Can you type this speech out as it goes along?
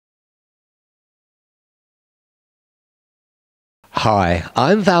Hi,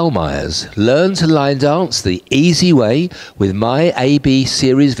 I'm Val Myers. Learn to line dance the easy way with my AB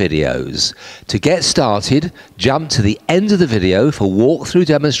series videos. To get started, jump to the end of the video for walkthrough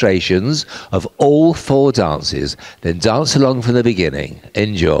demonstrations of all 4 dances, then dance along from the beginning.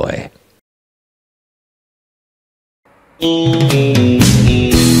 Enjoy.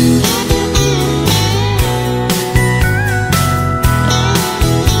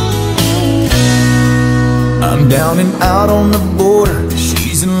 I'm down and out on the border.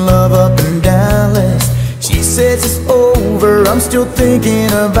 She's in love up in Dallas. She says it's over, I'm still thinking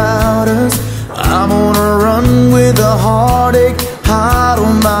about us. I'm on a run with a heartache hot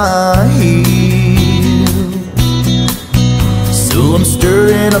on my heel. So I'm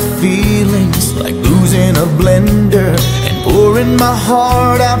stirring up feelings like booze in a blender and pouring my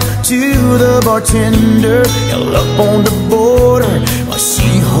heart out to the bartender. Held up on the border while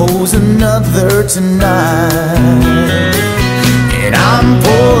she holds another tonight. And I'm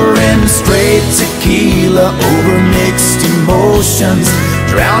pouring straight tequila over mixed emotions,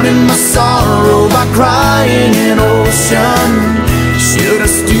 drowning my sorrow by crying in ocean. Should I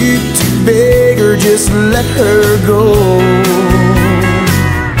stoop to beg or just let her go?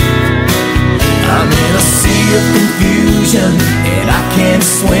 I'm in a sea of confusion and I can't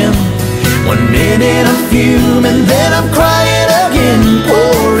swim. 1 minute I'm fuming, then I'm crying again.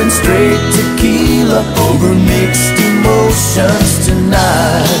 Pouring straight tequila over mixed emotions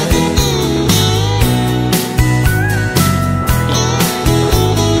tonight.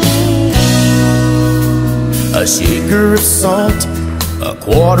 A shaker of salt, a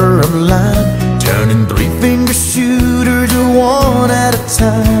quarter of lime, turning 3-finger shooters one at a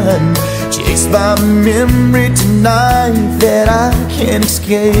time. Chased by a memory tonight that I can't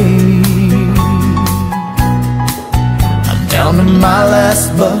escape. I'm down to my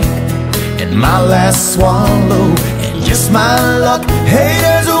last buck and my last swallow, and just my luck, hey,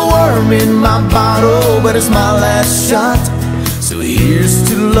 there's a worm in my bottle, but it's my last shot, so here's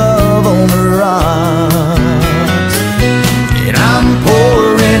to love on the rocks. And I'm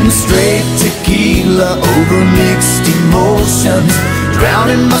pouring straight tequila over mixed emotions,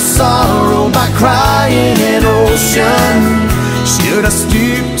 drowning my sorrow by crying in ocean. Should I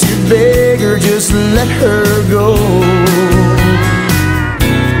stoop to beg or just let her go?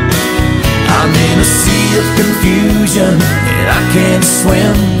 I'm in a sea of confusion and I can't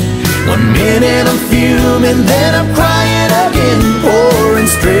swim. 1 minute I'm fuming, then I'm crying again. Pouring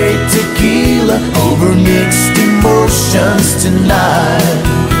straight tequila over mixed emotions tonight.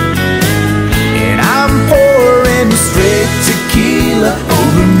 And I'm pouring straight tequila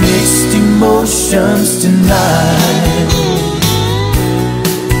over mixed emotions tonight.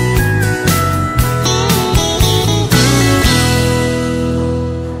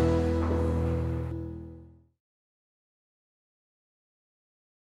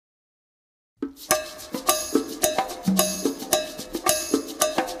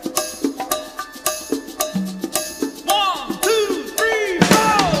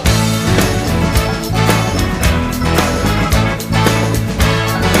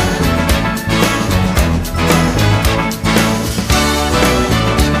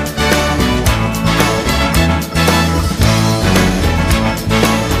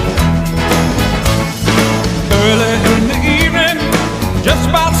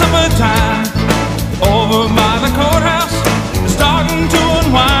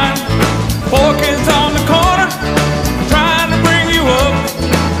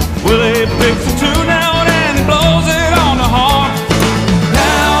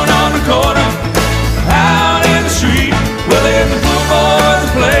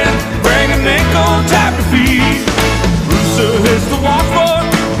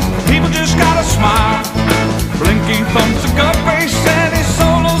 Thumbs a gut face and he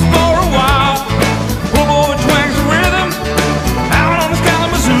solos for a while.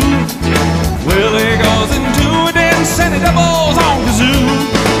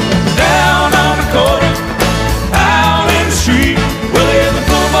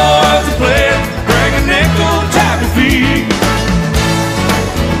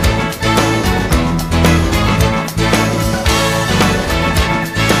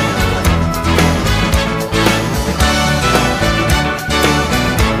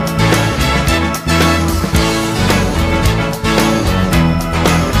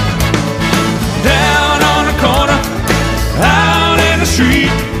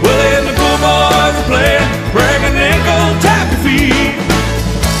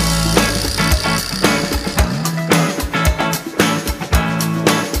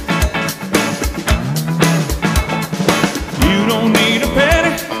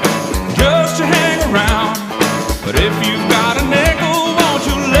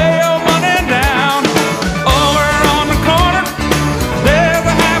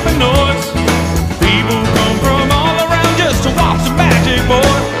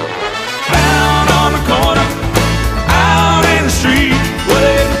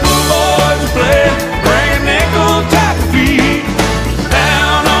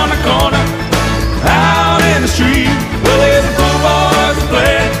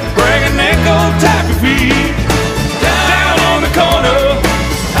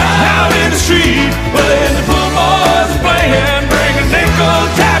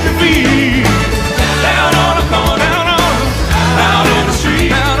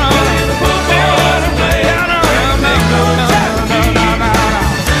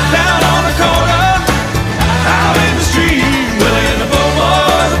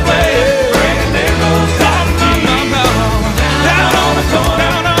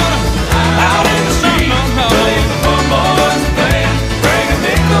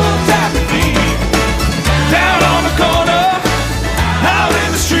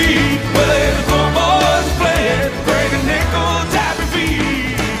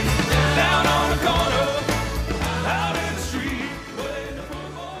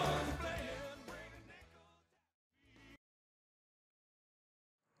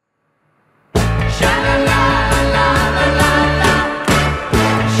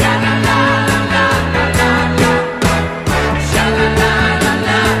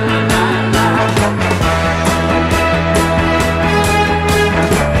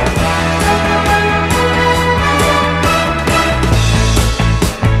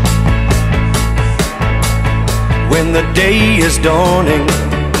 when the day is dawning.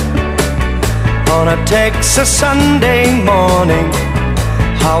 On a Texas Sunday morning,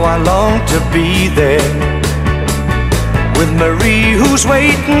 how I long to be there, with Marie who's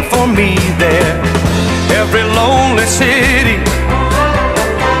waiting for me there. Every lonely city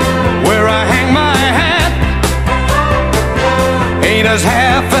where I hang my hat ain't as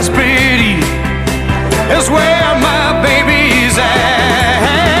half as pretty as where my baby's at.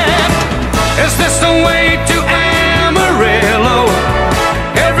 Is this the way to Amarillo?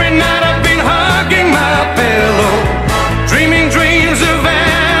 Every night I've been hugging my pillow, dreaming dreams of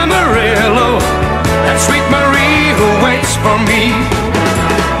Amarillo, that sweet Marie who waits for me.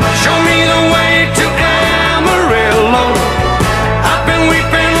 Show me the way to Amarillo. I've been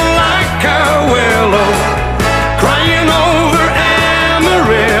weeping like a willow, crying over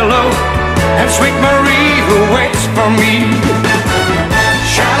Amarillo, and sweet Marie who waits for me.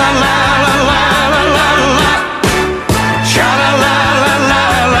 Sha-la-la-la-la-la-la-la,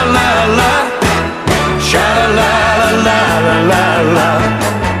 sha-la-la-la-la-la-la, sha-la-la-la-la-la-la,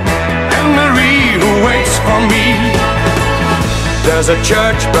 and Marie who waits for me. There's a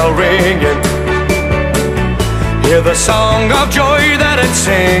church bell ringing, hear the song of joy that it's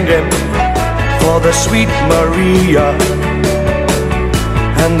singing for the sweet Maria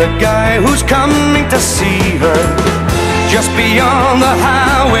and the guy who's coming to see her. Just beyond the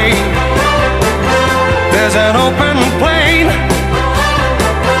highway, there's an open plain,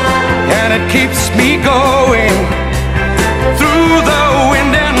 and it keeps me going through the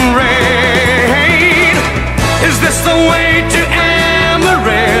wind and rain. Is this the way to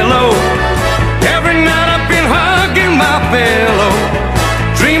Amarillo? Every night I've been hugging my pillow,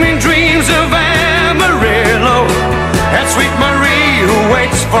 dreaming dreams of Amarillo, and sweet Marie who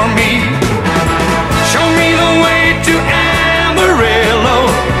waits for me. Show me the way to Amarillo.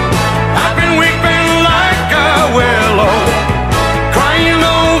 I've been weeping like a willow, crying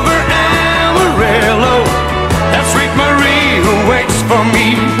over Amarillo, that sweet Marie who waits for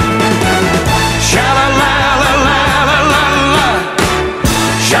me. Sha-la-la-la-la-la-la,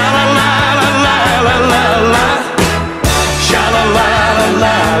 sha-la-la-la-la-la-la,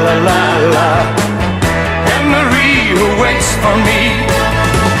 sha-la-la-la-la-la-la, and Marie who waits for me.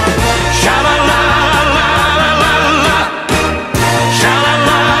 Sha-la-la-la-la-la-la,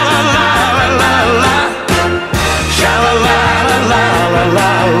 sha-la-la-la-la-la-la,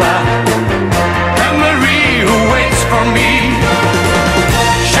 sha-la-la-la-la-la-la, and Marie who waits for me.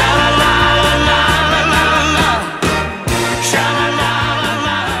 Sha-la-la-la-la-la-la,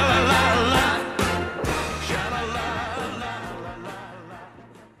 sha-la-la-la-la-la-la, sha-la-la-la-la-la.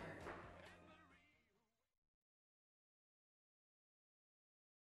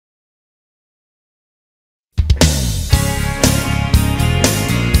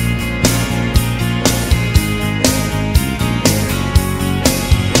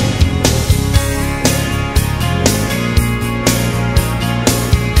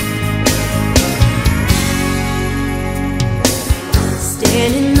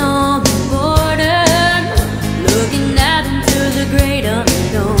 Standing on the border, looking out into the great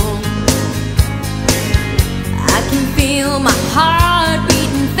unknown. I can feel my heart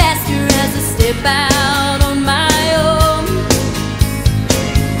beating faster as I step out on my own.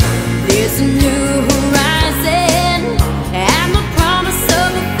 There's a new horizon and the promise of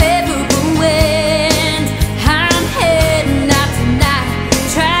a favorable wind. I'm heading out tonight,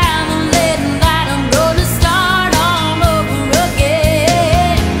 traveling light. I'm gonna start all over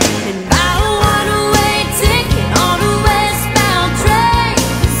again. And buy a one-way ticket on a westbound train,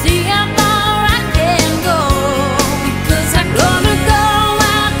 see how far I can go. Because I'm gonna go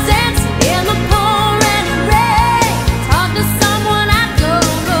out dancing in the pouring rain, talk to someone I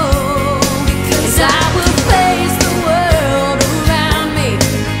don't know. Because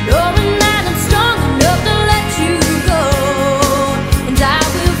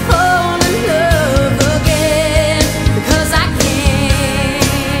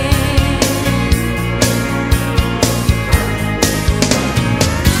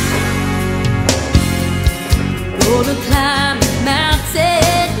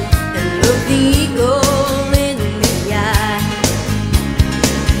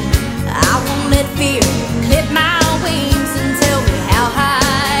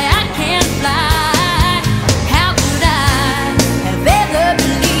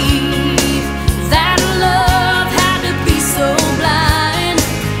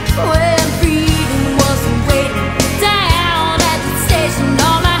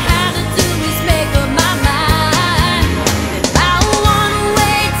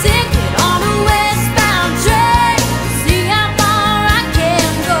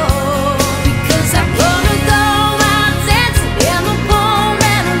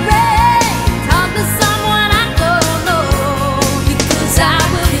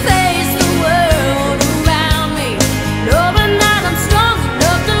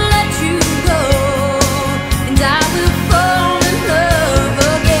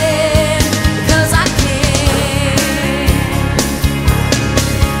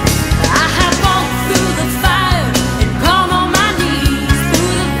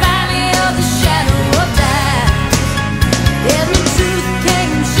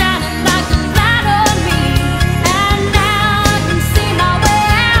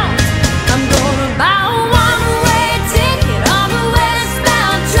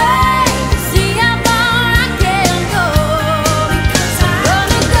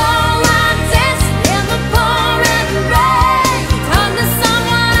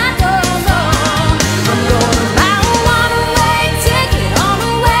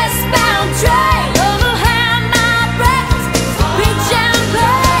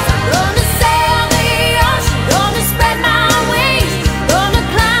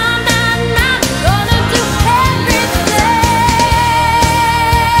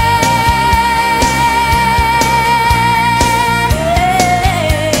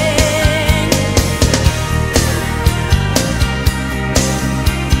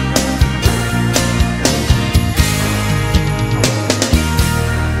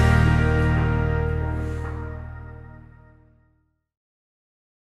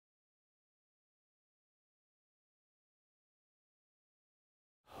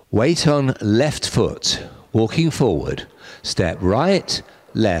Weight on left foot, walking forward. Step right,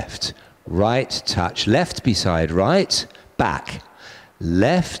 left, right, touch left beside right, back.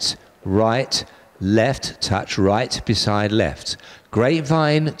 Left, right, left, touch right beside left.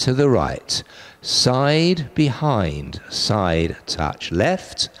 Grapevine to the right. Side, behind, side, touch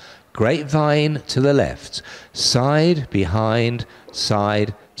left. Grapevine to the left. Side, behind,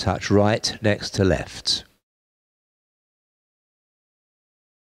 side, touch right next to left.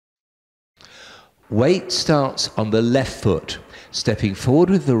 Weight starts on the left foot. Stepping forward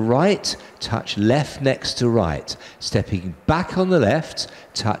with the right, touch left next to right. Stepping back on the left,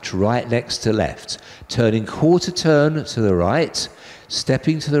 touch right next to left. Turning quarter turn to the right.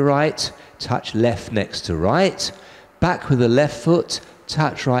 Stepping to the right, touch left next to right. Back with the left foot,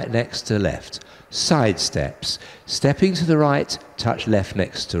 touch right next to left. Side steps. Stepping to the right, touch left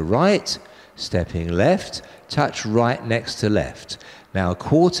next to right. Stepping left, touch right next to left. Now a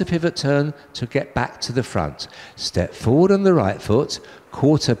quarter pivot turn to get back to the front. Step forward on the right foot,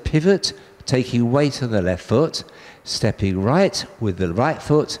 quarter pivot, taking weight on the left foot, stepping right with the right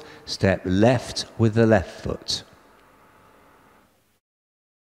foot, step left with the left foot.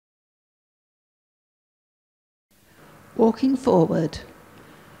 Walking forward.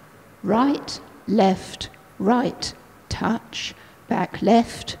 Right, left, right, touch. Back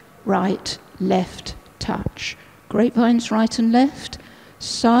left, right, left, touch. Grapevines right and left.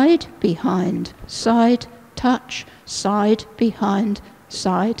 Side, behind, side, touch. Side, behind,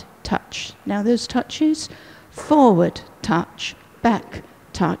 side, touch. Now those touches. Forward, touch. Back,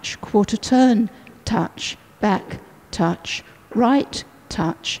 touch. Quarter turn, touch. Back, touch. Right,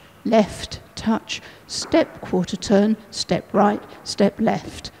 touch. Left, touch. Step, quarter turn, step right, step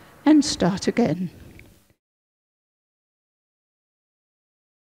left. And start again.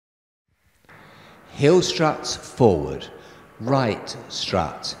 Heel struts forward. Right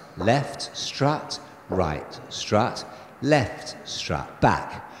strut, left strut, right strut, left strut,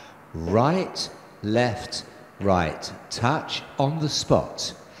 back. Right, left, right, touch on the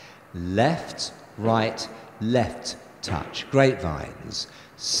spot. Left, right, left, touch. Grapevines.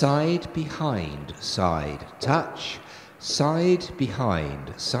 Side, behind, side, touch. Side,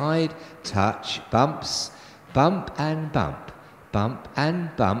 behind, side, touch. Bumps, bump and bump. Bump and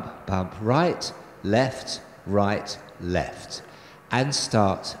bump, bump right, left, right, left. And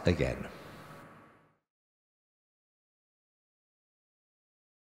start again.